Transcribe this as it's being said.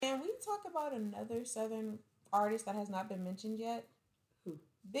talk about another Southern artist that has not been mentioned yet? Who?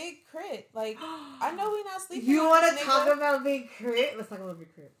 Big Crit. Like, I know we're not sleeping. You want to talk about Big Crit? Let's talk about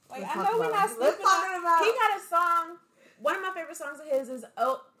Big Crit. Like, I know we're not sleeping. He got a song. One of my favorite songs of his is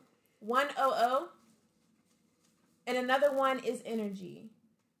 100, and another one is Energy.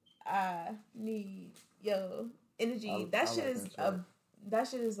 Energy. That shit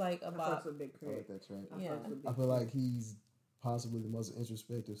is like a bop. That's right. Yeah. I feel like he's possibly the most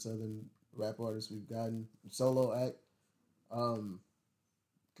introspective Southern rap artist we've gotten. Solo act.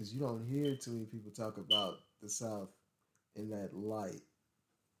 Because you don't hear too many people talk about the South in that light.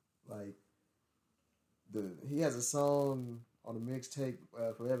 Like, he has a song on a mixtape,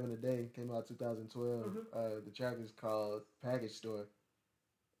 Forever and a Day, came out 2012. Mm-hmm. The track is called Package Store.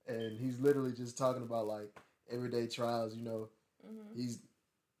 And he's literally just talking about, like, everyday trials, you know. Mm-hmm. He's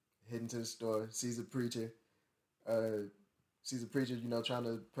heading to the store, sees a preacher, you know, trying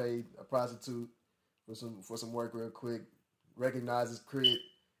to pay a prostitute for some work real quick, recognizes Crit.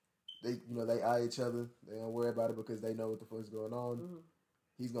 They eye each other. They don't worry about it because they know what the fuck's going on. Mm-hmm.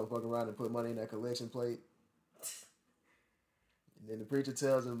 He's gonna fuck around and put money in that collection plate. And then the preacher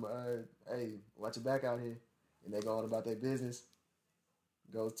tells him, hey, watch your back out here. And they go on about their business.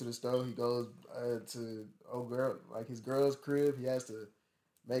 Goes to the store. He goes to his girl's crib. He has to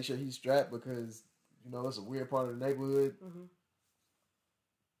make sure he's strapped because, you know, it's a weird part of the neighborhood. Mm-hmm.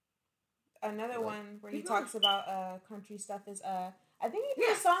 Another one where he talks about country stuff is I think he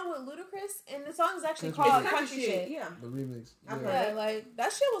did a song with Ludacris, and the song is actually called Country Shit. Yeah, the remix. Yeah, like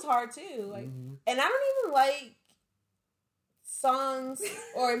that shit was hard too. Like, and I don't even like songs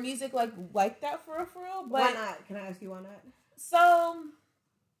or music like that for real. But why not? Can I ask you why not? So,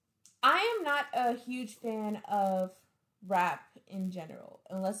 I am not a huge fan of rap in general,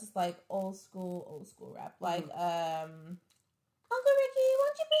 unless it's like old school rap, like Uncle Ricky,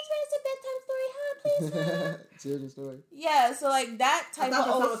 won't you please read us a bedtime story, huh? Please. Children's story. Yeah, so like that type I thought of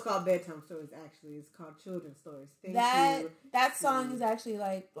the song was called bedtime stories. Actually, it's called children's stories. That song is actually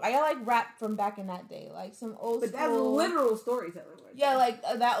like I like rap from back in that day, like some old. But that's literal storytelling. Yeah, like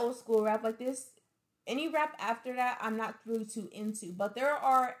that old school rap, like this. Any rap after that, I'm not really too into. But there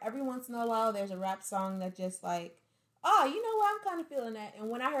are every once in a while, there's a rap song that just like, oh, you know what, I'm kind of feeling that. And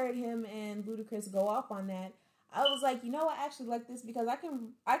when I heard him and Ludacris go off on that, I was like, you know what, I actually like this because I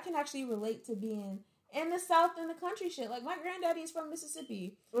can actually relate to being in the South and the country shit. Like my granddaddy is from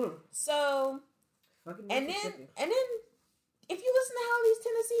Mississippi, so and then if you listen to how these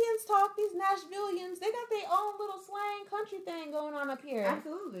Tennesseans talk, these Nashvilleians, they got their own little slang country thing going on up here.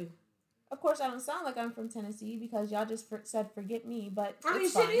 Absolutely. Of course, I don't sound like I'm from Tennessee because y'all just said forget me, but I mean,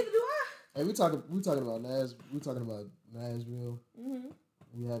 it's shit, fine. neither do I. Hey, we talking about Nashville. Mm-hmm.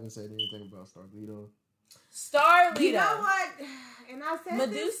 We haven't said anything about Starlito. You know what? And I said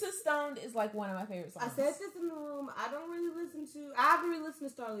Medusa Stoned is like one of my favorite songs. I said this in the room. I haven't really listened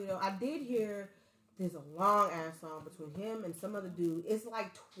to Starlito. I did hear there's a long ass song between him and some other dude. It's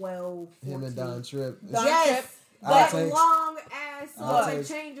like 12, 14. Him and DonTrip. Yes. That long ass song that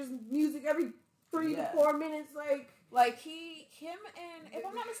changes music every 3 to 4 minutes. Like him and if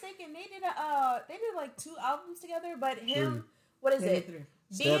I'm not mistaken, they did like 2 albums together. But him, what is it?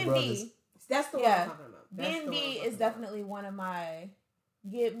 B&B. That's the one I'm talking about. B&B is definitely one of my.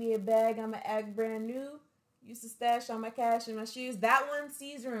 Get me a bag, I'ma act brand new. Used to stash all my cash in my shoes. That one,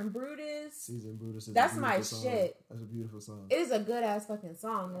 Ceasar Brutus. Ceasar Brutus. That's my shit. That's a beautiful song. It is a good ass fucking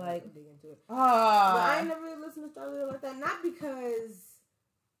song. Like, dig into it. But I ain't never really listened to Starlito like that. Not because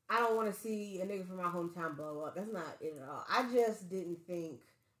I don't want to see a nigga from my hometown blow up. That's not it at all. I just didn't think.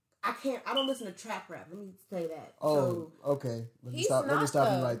 I don't listen to trap rap. Let me say that. Oh, okay. Let me stop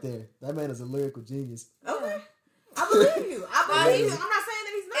you right there. That man is a lyrical genius. Okay. I believe you. I'm not saying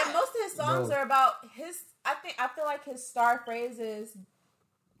that he's not. And most of his songs are about I feel like his star phrase is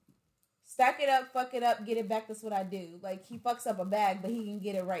stack it up, fuck it up, get it back. That's what I do. Like he fucks up a bag, but he can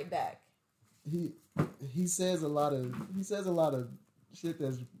get it right back. He says a lot of shit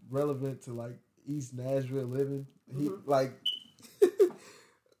that's relevant to like East Nashville living. He like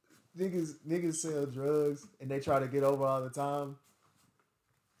niggas sell drugs and they try to get over all the time.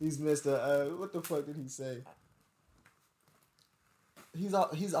 He's Mr. What the fuck did he say? He's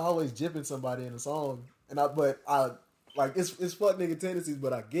always jipping somebody in a song, but I like it's fuck nigga tendencies,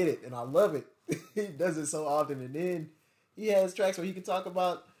 but I get it and I love it. He does it so often, and then he has tracks where he can talk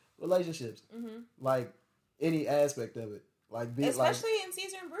about relationships, like any aspect of it, like especially in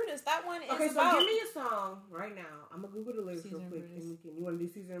Ceasar Brutus. That one is okay. So give me a song right now. I'm gonna Google the lyrics real quick. You want to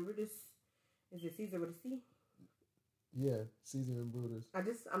do Ceasar Brutus? Is it Ceasar with a C? Yeah, Ceasar Brutus. I'm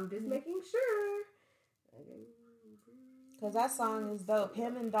just making sure. Because that song is dope.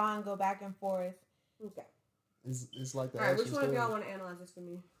 Him and Don go back and forth. Okay. It's like the All right, actual which one story. of y'all want to analyze this for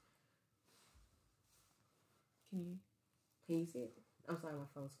me? Can you see it? I'm sorry, my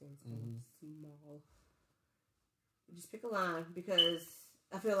phone screen's Mm-hmm. small. Just pick a line because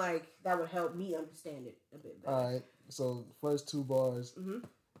I feel like that would help me understand it a bit better. All right. So first 2 bars. Mm-hmm.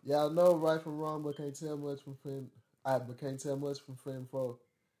 Y'all know right from wrong, but can't tell much from friend. But can't tell much from friend foe.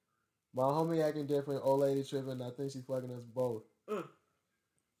 My homie acting different, old lady tripping. I think she fucking us both.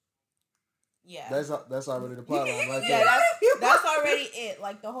 Yeah. That's already the plot line right yeah, there. that's already it.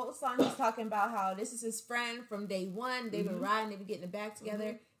 Like the whole song he's talking about how this is his friend from day one. They've been riding, they've been getting it back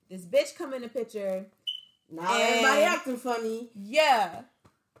together. This bitch come in the picture. Now everybody acting funny. Yeah.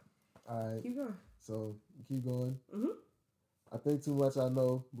 Alright. Keep going. So keep going. Mm-hmm. I think too much I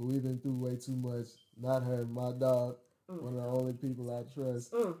know, but we've been through way too much. Not her, my dog. One of the only people I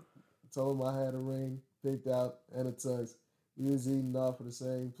trust. Told him I had a ring, picked out, and a tux. We was eating off of the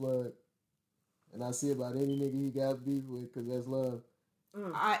same plug. And I see about any nigga he got beef with, because that's love.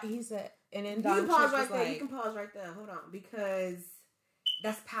 He said, and then you Don can pause Trip right was there. like, You can pause right there. Hold on, because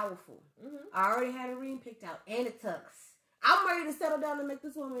that's powerful. Mm-hmm. I already had a ring picked out and a tux. I'm ready to settle down and make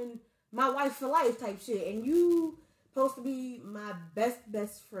this woman my wife for life type shit. And you supposed to be my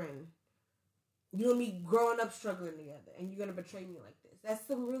best friend. You and me growing up struggling together, and you're gonna betray me like this. That's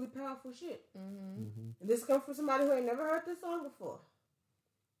some really powerful shit. And this comes from somebody who ain't never heard this song before.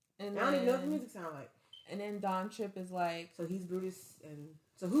 And I don't even know what the music sound like. And then Don Trip is like, so he's Brutus, and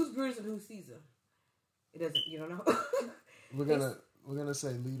so who's Brutus and who's Caesar? It doesn't. You don't know. We're gonna say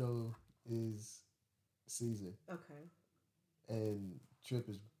Lito is Caesar. Okay. And Trip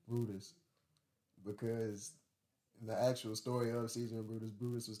is Brutus, because in the actual story of Caesar and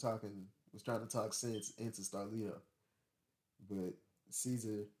Brutus was trying to talk sense into Starlito, but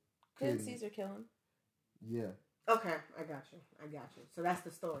Caesar couldn't. didn't Caesar kill him? Yeah. Okay, I got you. So that's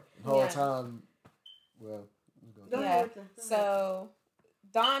the story. The whole time. Well, go ahead. Go ahead. So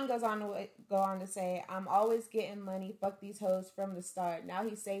Don goes on to say, "I'm always getting money. Fuck these hoes from the start. Now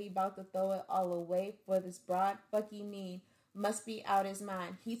he say he about to throw it all away for this broad. Fuck he mean. Must be out his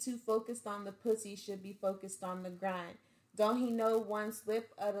mind. He too focused on the pussy. Should be focused on the grind. Don't he know one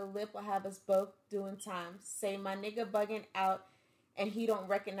slip of the lip will have us both doing time? Say my nigga bugging out, and he don't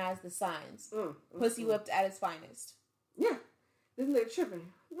recognize the signs. Pussy whipped at its finest." Yeah, this nigga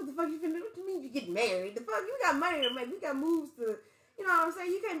tripping. What the fuck you finna do to me? You get married? The fuck? You got money to make. We got moves to. You know what I'm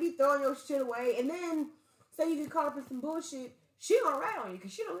saying? You can't be throwing your shit away and then say you get caught up in some bullshit. She gonna rat on you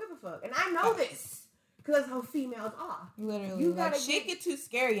because she don't give a fuck. And I know this because that's how females are. Literally, you gotta shit get too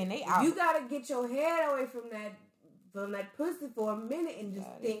scary and they out. You gotta get your head away from that pussy for a minute and just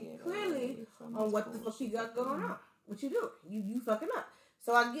think clearly on what the fuck you got going on. What you do? You fucking up.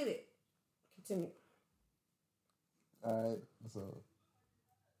 So I get it. Continue. All right. So,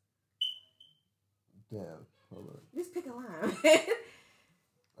 damn. Hold on. Just pick a line.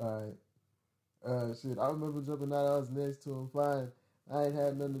 All right. Shit. I remember jumping out. I was next to him flying. I ain't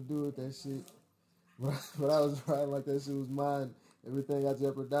had nothing to do with that shit. But I was riding like that shit was mine. Everything I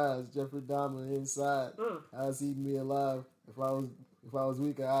jeopardized. Jeffrey Dahmer inside. I was eating me alive. If I was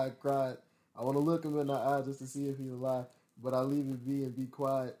weak, I'd cry. I want to look him in the eye just to see if he's alive. But I leave it be and be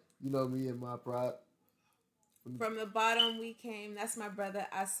quiet. You know me and my pride. From the bottom we came, that's my brother,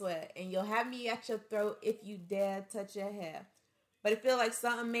 I swear. And you'll have me at your throat if you dare touch your hair. But it feel like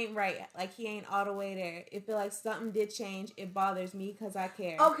something ain't right, like he ain't all the way there. It feel like something did change. It bothers me because I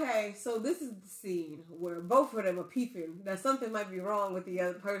care. Okay, so this is the scene where both of them are peeping that something might be wrong with the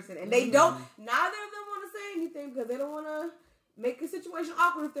other person. And they don't, neither of them want to say anything because they don't want to make a situation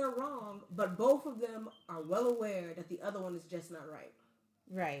awkward if they're wrong. But both of them are well aware that the other one is just not right.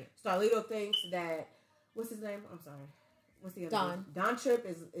 Right. Starlito thinks that, what's his name? I'm sorry. What's the other name? DonTrip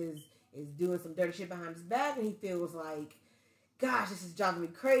is doing some dirty shit behind his back, and he feels like, gosh, this is driving me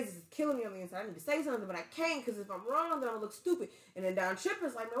crazy. This is killing me on the inside. I need to say something, but I can't because if I'm wrong, then I'm going to look stupid. And then DonTrip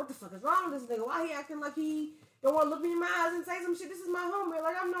is like, man, what the fuck is wrong with this nigga? Why he acting like he don't want to look me in my eyes and say some shit? This is my homie.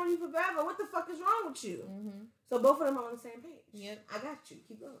 Like, I've known you forever. What the fuck is wrong with you? So both of them are on the same page. Yep. I got you.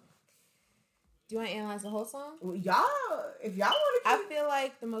 Keep going. Do you want to analyze the whole song? Well, if y'all want to I feel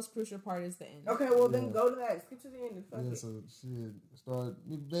like the most crucial part is the end. Okay, well, then go to that. Skip to the end and fuck it. So,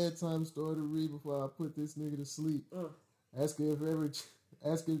 shit. Bedtime started to read before I put this nigga to sleep. Ask her if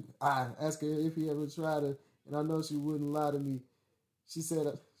he ever tried her, and I know she wouldn't lie to me. She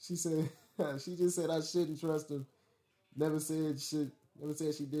just said I shouldn't trust him. Never said she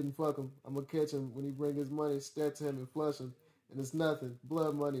didn't fuck him. I'm gonna catch him when he bring his money, step to him and flush him. And it's nothing.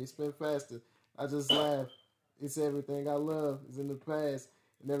 Blood money, spent faster. I just laugh. It's everything I love is in the past,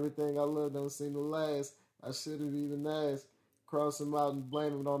 and everything I love don't seem to last. I should have even asked. cross him out and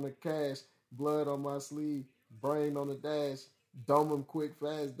blame it on the cash. Blood on my sleeve, brain on the dash. Dome him quick,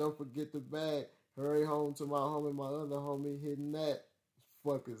 fast, don't forget the bag. Hurry home to my homie, my other homie hitting that.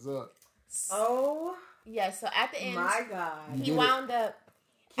 Fuck us up. Oh. Yeah, so at the end, my God. He wound up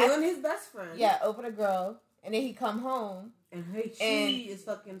killing his best friend. Yeah, over the girl. And then he come home. And she is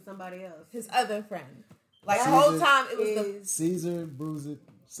fucking somebody else. His other friend. Like, the whole time, it was the...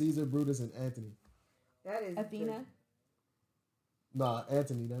 Caesar, Brutus, and Anthony. That is... Athena? Nah,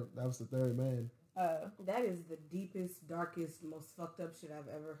 Anthony. That was the third man. That is the deepest, darkest, most fucked up shit I've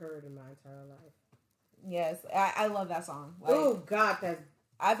ever heard in my entire life. Yes, I love that song. Like, oh, God, that's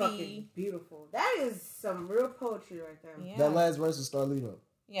fucking beautiful. That is some real poetry right there. Yeah. That last verse is Starlito.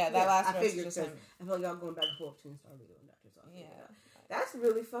 Yeah, that last verse is just him. I feel like y'all going back and forth between Starlito and DonTrip. Yeah. That's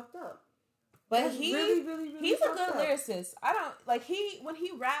really fucked up. But that's he's a good lyricist. I don't like when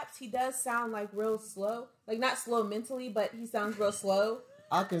he raps, he does sound like real slow. Like not slow mentally, but he sounds real slow.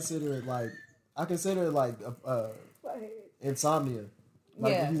 I consider it like insomnia.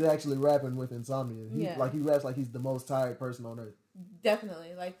 Like he's actually rapping with insomnia. He raps like he's the most tired person on earth.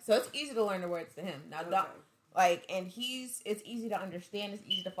 Definitely. Like so it's easy to learn the words to him. Now and it's easy to understand, it's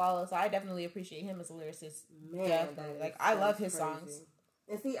easy to follow. So I definitely appreciate him as a lyricist. Man, like I love his songs.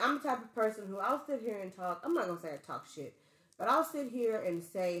 And see, I'm the type of person who I'll sit here and talk. I'm not gonna say I talk shit, but I'll sit here and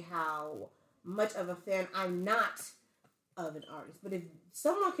say how much of a fan I'm not of an artist. But if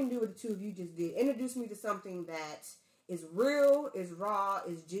someone can do what the two of you just did, introduce me to something that is real, is raw,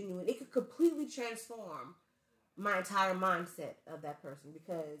 is genuine, it could completely transform my entire mindset of that person,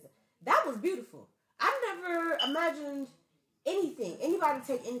 because that was beautiful. I never imagined anybody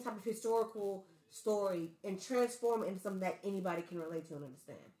take any type of historical story and transform it into something that anybody can relate to and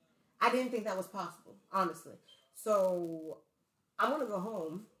understand. I didn't think that was possible, honestly. So I want to go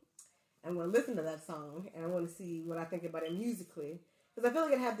home and I'm going to listen to that song and I want to see what I think about it musically, because I feel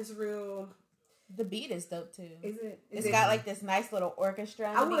like it had this real... The beat is dope too. Is it? It's got like this nice little orchestra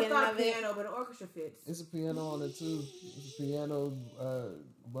in the beginning of it. Piano, but an orchestra fits. It's a piano on it too. It's a piano, a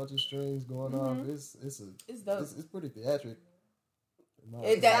bunch of strings going off. It's dope. It's pretty theatric.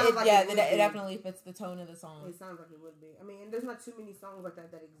 It definitely fits the tone of the song. It sounds like it would be. I mean, there's not too many songs like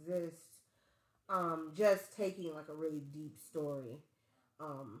that exist. Just taking like a really deep story,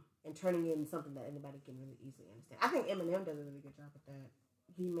 and turning it into something that anybody can really easily understand. I think Eminem does a really good job with that.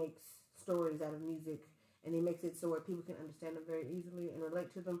 He makes stories out of music, and he makes it so where people can understand them very easily and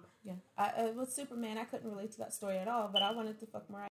relate to them. Yeah, with Superman, I couldn't relate to that story at all, but I wanted to fuck Mariah.